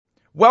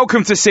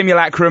Welcome to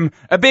Simulacrum.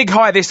 A big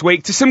hi this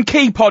week to some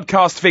key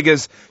podcast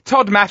figures.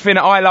 Todd Maffin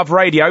at I Love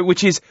Radio,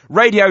 which is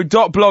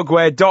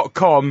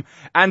radio.blogware.com,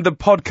 and the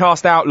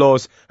Podcast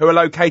Outlaws, who are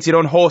located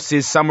on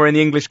horses somewhere in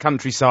the English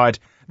countryside.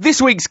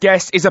 This week's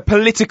guest is a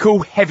political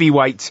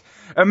heavyweight,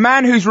 a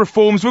man whose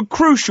reforms were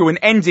crucial in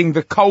ending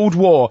the Cold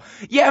War,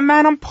 yet a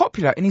man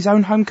unpopular in his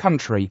own home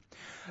country.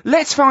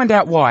 Let's find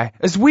out why,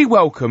 as we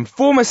welcome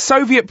former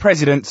Soviet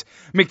President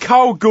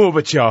Mikhail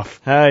Gorbachev.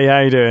 Hey,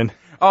 how you doing?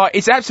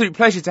 It's an absolute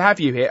pleasure to have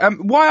you here.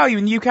 Why are you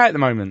in the UK at the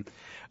moment?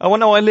 Oh,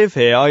 no, I live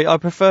here. I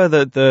prefer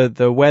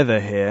the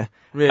weather here.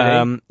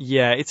 Really?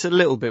 Yeah, it's a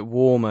little bit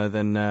warmer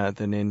than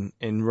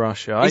in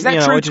Russia. Is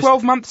that true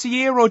 12 months a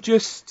year or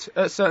just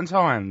at certain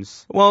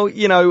times? Well,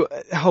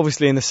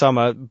 obviously in the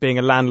summer, being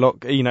a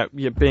landlocked,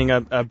 being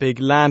a big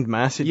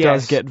landmass, it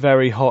does get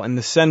very hot in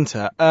the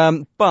centre.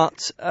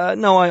 But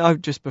I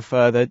just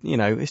prefer that,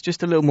 it's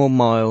just a little more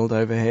mild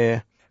over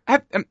here.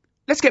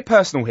 Let's get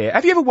personal here.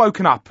 Have you ever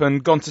woken up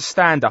and gone to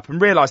stand up and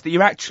realised that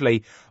you're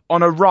actually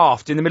on a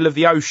raft in the middle of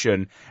the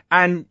ocean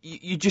and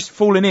you've just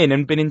fallen in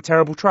and been in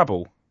terrible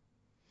trouble?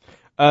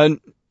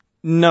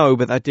 No,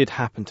 but that did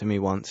happen to me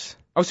once.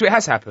 Oh, so it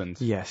has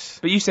happened? Yes.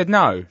 But you said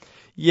no?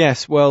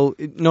 Yes, well,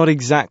 not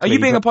exactly. Are you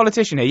being a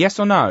politician here, yes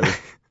or no?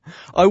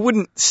 I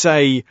wouldn't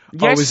say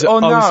I was a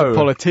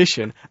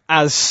politician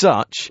as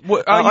such.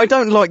 I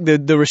don't like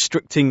the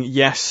restricting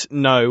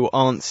yes/no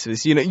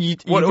answers. You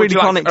really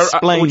can't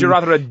explain. Would you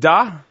rather a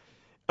duh?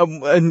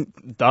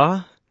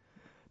 Duh?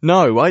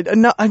 No,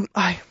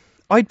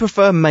 I'd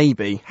prefer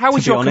maybe. How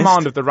was your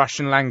command of the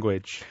Russian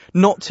language?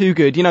 Not too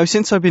good.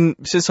 Since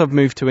I've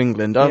moved to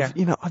England,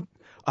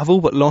 I've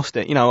all but lost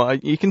it.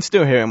 You can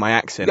still hear it in my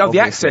accent. Oh, the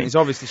accent is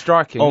obviously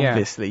striking.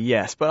 Obviously,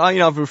 yes. But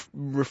I've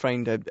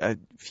refrained a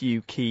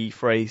few key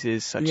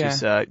phrases such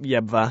as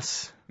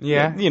 "yebvas."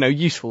 Yeah.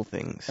 Useful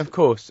things. Of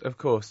course.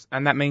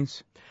 And that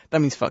means? That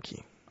means fuck you.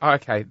 Oh,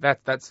 okay.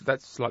 That's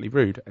slightly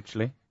rude,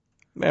 actually.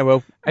 Yeah,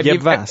 well,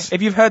 yebvas.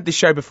 If you've heard this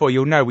show before,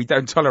 you'll know we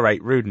don't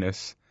tolerate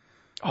rudeness.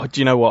 Oh,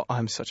 do you know what?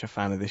 I'm such a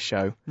fan of this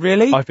show.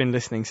 Really? I've been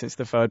listening since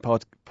the first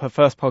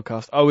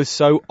podcast. I was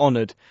so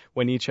honoured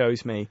when you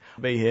chose me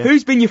to be here.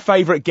 Who's been your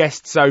favourite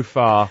guest so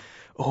far?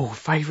 Oh,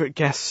 favourite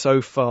guest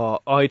so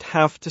far? I'd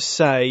have to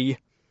say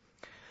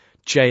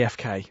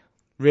JFK.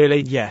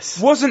 Really?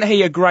 Yes. Wasn't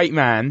he a great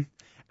man?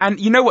 And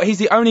you know what? He's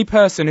the only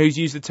person who's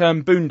used the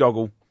term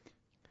boondoggle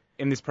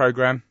in this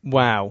programme.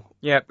 Wow.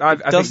 Yeah.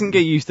 It doesn't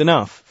get used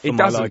enough for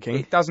my liking.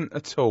 It doesn't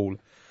at all.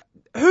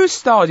 Who's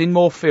starred in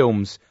more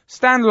films,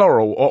 Stan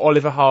Laurel or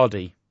Oliver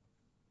Hardy?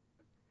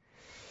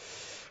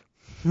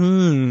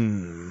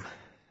 Now,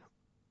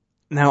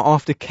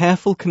 after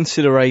careful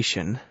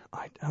consideration,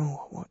 I'd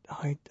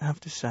have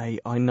to say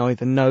I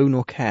neither know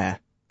nor care.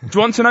 Do you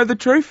want to know the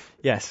truth?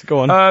 Yes,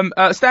 go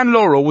on. Stan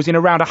Laurel was in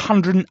around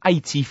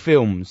 180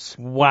 films.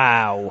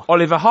 Wow.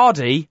 Oliver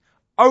Hardy,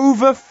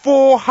 over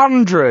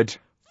 400.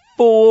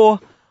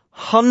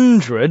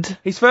 400?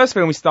 His first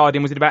film he starred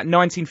in was in about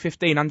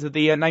 1915 under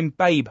the name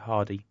Babe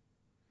Hardy.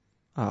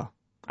 Oh.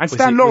 And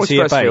Stan Laurel's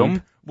first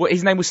film,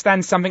 his name was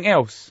Stan something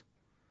else.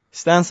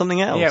 Stan something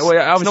else? Yeah,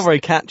 well, it's not very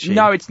catchy.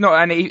 No, it's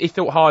not, and he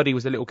thought Hardy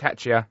was a little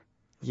catchier.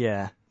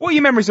 Yeah. What are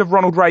your memories of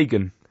Ronald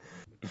Reagan?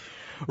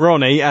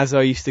 Ronnie, as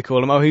I used to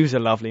call him, he was a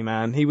lovely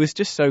man. He was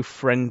just so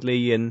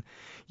friendly and,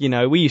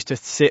 we used to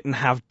sit and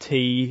have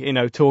tea,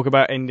 talk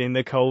about ending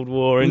the Cold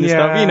War and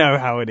stuff. You know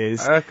how it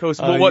is. Of course.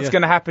 What's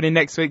going to happen in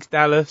next week's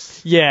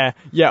Dallas? Yeah.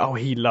 Oh,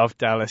 he loved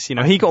Dallas.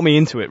 He got me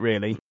into it,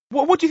 really.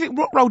 What do you think?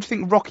 What role do you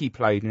think Rocky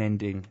played in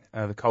ending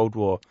the Cold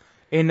War?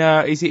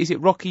 Is it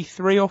Rocky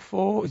 3 or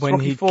 4? It's when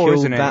Rocky he 4, killed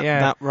isn't it?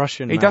 That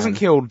Russian man. He doesn't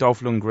kill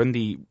Dolph Lundgren,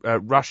 the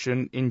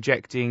Russian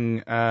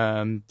injecting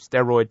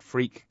steroid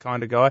freak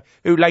kind of guy,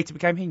 who later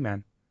became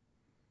He-Man.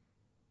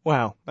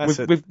 Wow,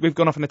 we've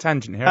gone off on a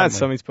tangent here. That's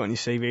something to put on your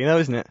CV, though,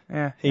 isn't it?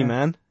 Yeah.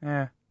 He-Man.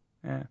 Yeah.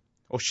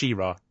 Or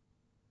She-Ra.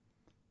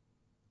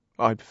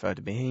 I'd prefer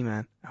to be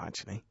He-Man,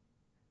 actually.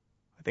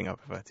 I think I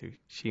prefer to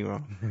She-Ra.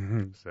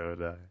 So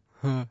would I.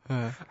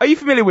 Are you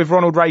familiar with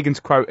Ronald Reagan's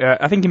quote?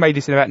 I think he made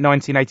this in about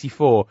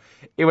 1984.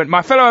 It went,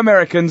 "My fellow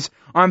Americans,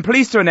 I'm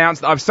pleased to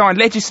announce that I've signed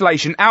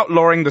legislation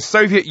outlawing the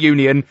Soviet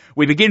Union.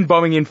 We begin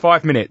bombing in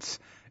 5 minutes."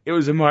 It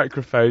was a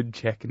microphone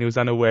check and he was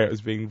unaware it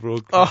was being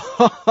broadcast.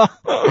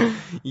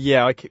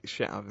 Yeah, I kicked the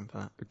shit out of him for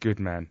that. Good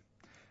man.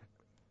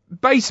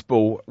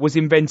 Baseball was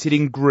invented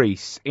in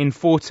Greece in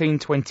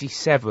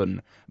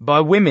 1427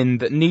 by women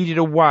that needed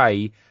a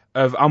way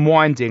of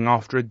unwinding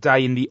after a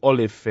day in the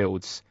olive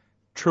fields.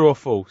 True or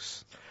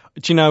false?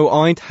 Do you know,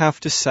 I'd have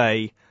to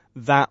say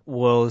that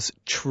was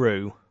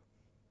true.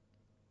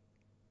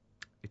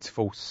 It's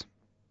false.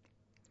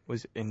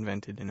 Was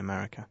invented in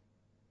America.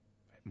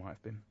 It might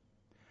have been.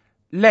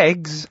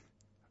 Legs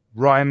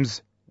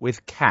rhymes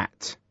with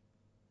cat.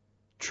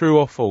 True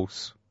or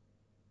false?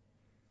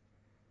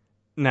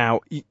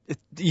 Now,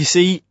 you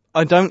see,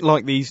 I don't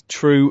like these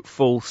true,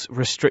 false,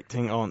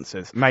 restricting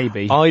answers.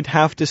 Maybe. I'd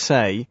have to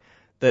say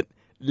that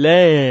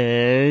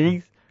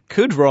legs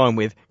could rhyme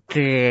with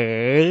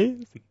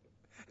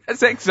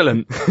That's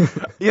excellent.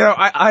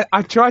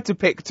 I tried to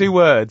pick two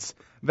words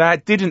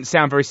that didn't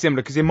sound very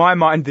similar because in my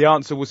mind the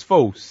answer was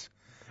false.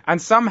 And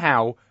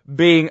somehow,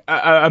 being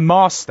a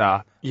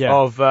master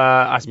of,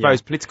 I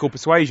suppose, political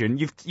persuasion,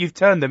 you've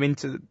turned them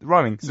into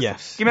rhyming. So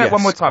yes. Give me that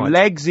one more time. Quite.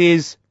 Legs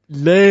is...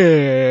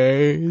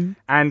 Leg.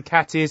 And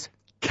cat is...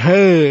 Cat.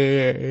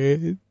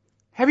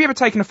 Have you ever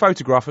taken a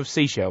photograph of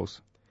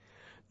seashells?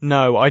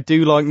 No, I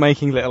do like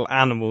making little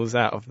animals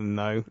out of them,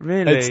 though.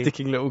 Really? And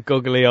sticking little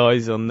goggly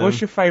eyes on them. What's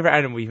your favourite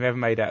animal you've ever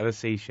made out of a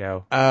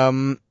seashell?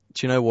 Do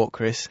you know what,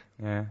 Chris?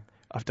 Yeah.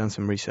 I've done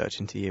some research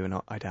into you, and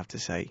I'd have to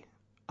say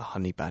a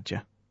honey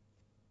badger.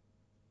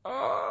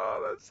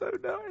 Oh, that's so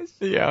nice.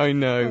 Yeah, I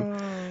know.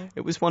 Oh.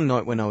 It was one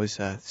night when I was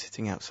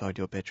sitting outside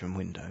your bedroom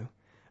window,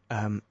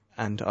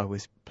 and I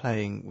was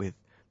playing with...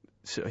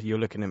 So you're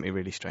looking at me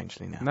really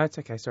strangely now. No, it's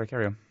okay. Sorry,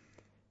 carry on.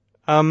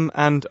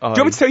 And I... Do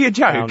you want me to tell you a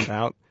joke? Found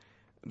out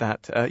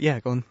that... yeah,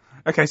 go on.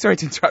 Okay, sorry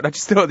to interrupt. I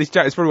just thought this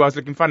joke was probably why I was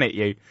looking funny at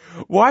you.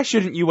 Why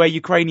shouldn't you wear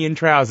Ukrainian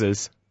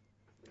trousers?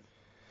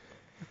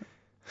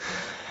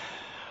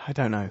 I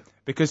don't know.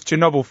 Because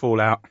Chernobyl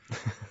fallout.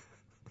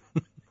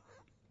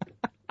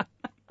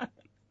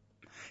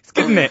 It's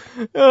good, isn't it?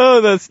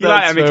 Oh, that's you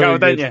like that, Mikhael,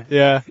 don't you?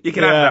 Yeah. You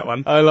can have that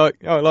one. I like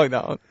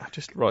that one. I'll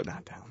just write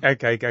that down.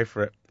 Okay, go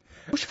for it.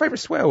 What's your favourite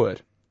swear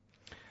word?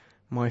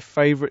 My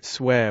favourite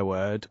swear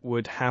word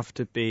would have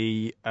to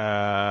be...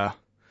 I'd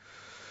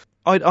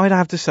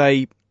have to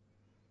say...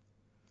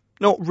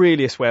 Not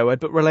really a swear word,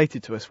 but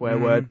related to a swear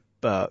word,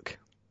 Burke.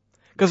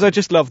 Because I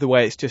just love the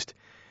way it's just...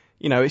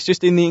 it's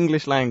just in the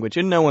English language,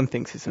 and no one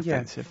thinks it's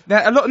offensive.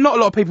 Now, not a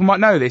lot of people might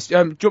know this. Do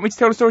you want me to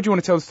tell the story, or do you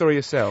want to tell the story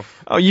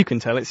yourself? Oh, you can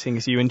tell it, seeing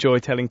as you enjoy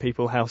telling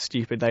people how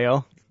stupid they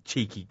are.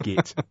 Cheeky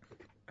git.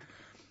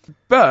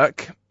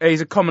 Burke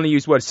is a commonly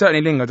used word, certainly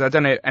in England. I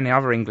don't know any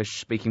other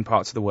English-speaking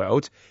parts of the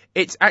world.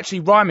 It's actually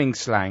rhyming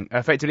slang.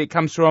 Effectively, it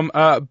comes from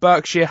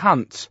Berkshire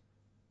Hunt.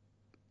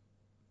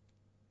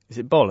 Is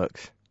it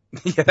bollocks?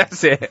 Yeah,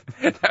 that's it.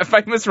 That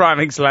famous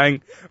rhyming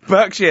slang,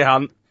 Berkshire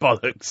Hunt,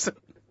 bollocks.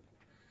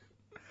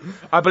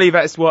 I believe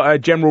that's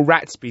what General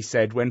Ratsby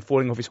said when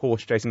falling off his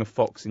horse chasing a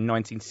fox in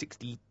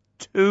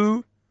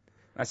 1962.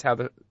 That's how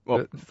the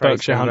phrase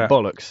Berkshire Hunt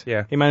bollocks.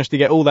 Yeah. He managed to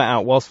get all that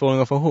out whilst falling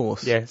off a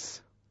horse.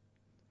 Yes.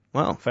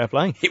 Well, fair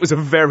play. It was a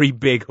very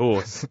big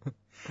horse.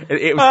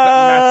 it was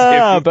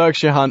massive.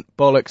 Berkshire Hunt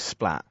bollocks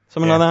splat.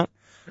 Something like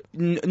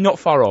that? Not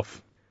far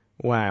off.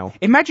 Wow.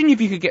 Imagine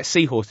if you could get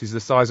seahorses the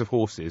size of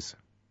horses.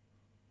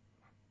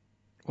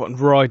 What, and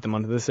ride them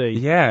under the sea?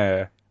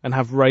 Yeah. And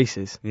have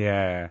races?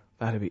 Yeah.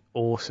 That'd be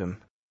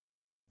awesome.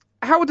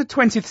 How would the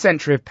 20th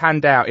century have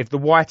panned out if the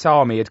White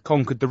Army had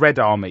conquered the Red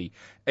Army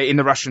in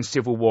the Russian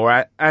Civil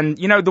War? And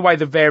you know the way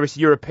the various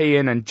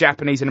European and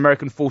Japanese and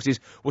American forces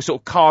were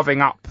sort of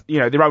carving up,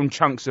 their own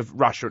chunks of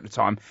Russia at the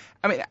time.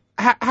 I mean,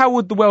 how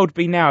would the world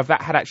be now if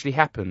that had actually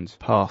happened?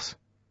 Pass.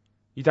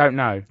 You don't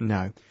know?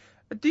 No.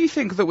 Do you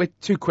think that we're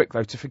too quick,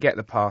 though, to forget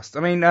the past? I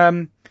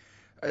mean,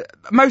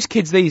 most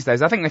kids these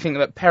days, I think they think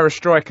that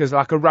perestroika's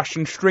like a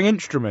Russian string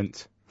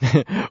instrument.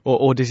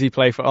 or does he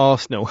play for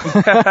Arsenal?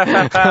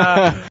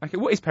 Okay,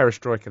 what is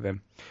perestroika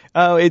then?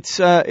 Oh, it's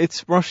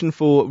Russian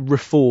for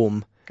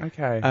reform.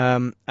 Okay.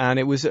 And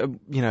it was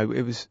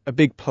it was a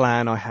big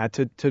plan I had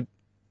to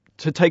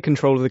take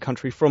control of the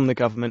country from the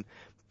government,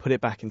 put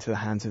it back into the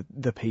hands of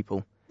the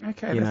people.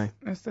 Okay,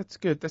 that's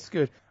good. That's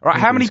good. All right,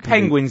 how many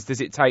penguins does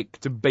it take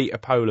to beat a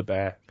polar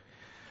bear?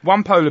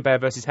 One polar bear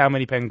versus how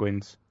many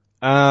penguins?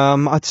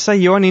 I'd say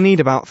you only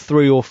need about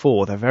 3 or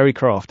 4. They're very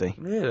crafty.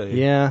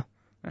 Really? Yeah.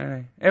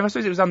 If I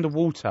suppose it was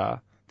underwater,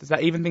 does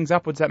that even things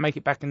up, or does that make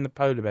it back in the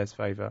polar bear's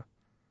favour?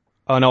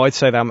 Oh no, I'd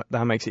say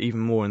that makes it even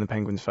more in the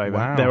penguin's favour.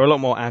 Wow. They're a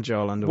lot more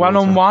agile underwater.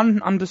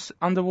 1-on-1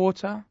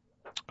 underwater?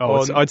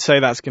 Oh, I'd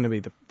say that's going to be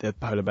the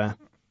polar bear.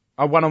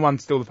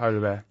 1-on-1 still the polar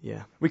bear?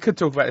 Yeah. We could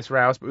talk about this for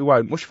hours, but we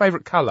won't. What's your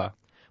favourite colour?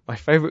 My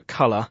favourite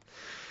colour?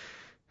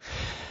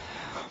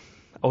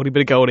 Oldie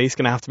but a goldie, it's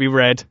going to have to be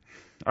red.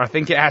 I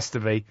think it has to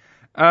be.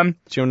 Do you want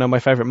to know my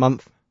favourite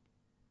month?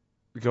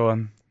 Go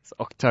on. It's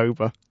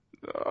October.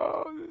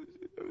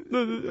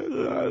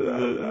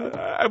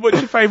 And what's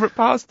your favourite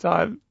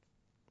pastime?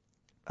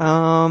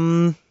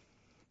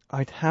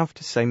 I'd have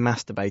to say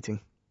masturbating.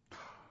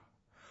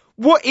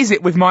 What is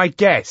it with my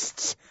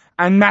guests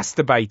and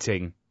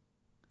masturbating?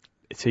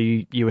 It's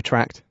who you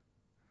attract.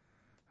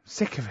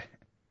 Sick of it.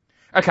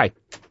 Okay.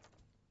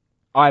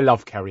 I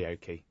love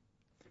karaoke.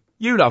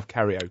 You love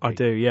karaoke. I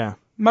do, yeah.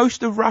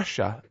 Most of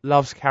Russia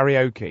loves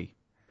karaoke.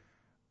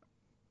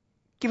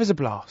 Give us a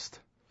blast.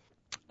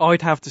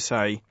 I'd have to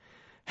say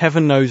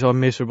Heaven Knows I'm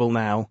Miserable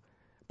Now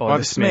by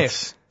the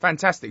Smiths.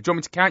 Fantastic. Do you want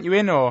me to count you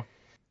in, or?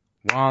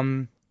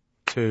 1,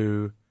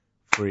 2,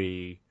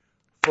 3,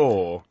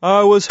 4.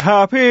 I was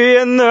happy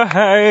in the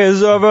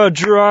haze of a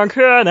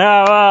drunken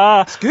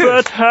hour,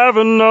 but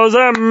heaven knows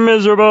I'm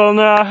miserable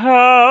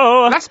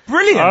now. That's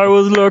brilliant. I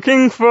was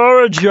looking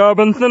for a job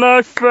and then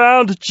I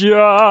found a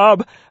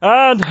job,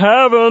 and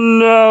heaven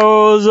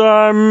knows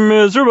I'm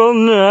miserable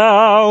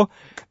now.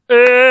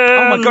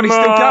 Oh my God, he's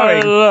still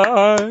going.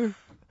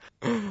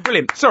 Life.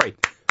 Brilliant. Sorry.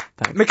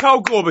 Thanks.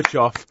 Mikhail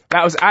Gorbachev,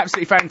 that was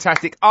absolutely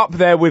fantastic. Up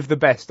there with the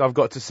best, I've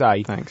got to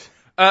say. Thanks.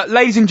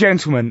 Ladies and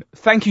gentlemen,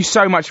 thank you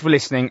so much for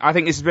listening. I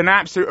think this has been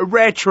a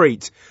rare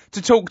treat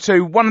to talk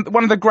to one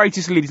of the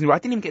greatest leaders in the world. I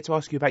didn't even get to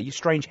ask you about your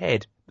strange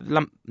head,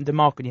 the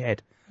mark on your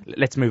head.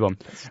 Let's move on.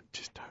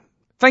 Just don't.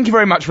 Thank you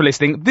very much for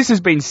listening. This has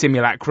been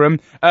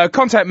Simulacrum.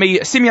 Contact me,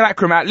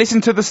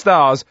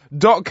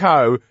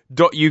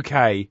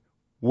 simulacrum@listentothestars.co.uk.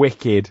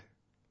 Wicked.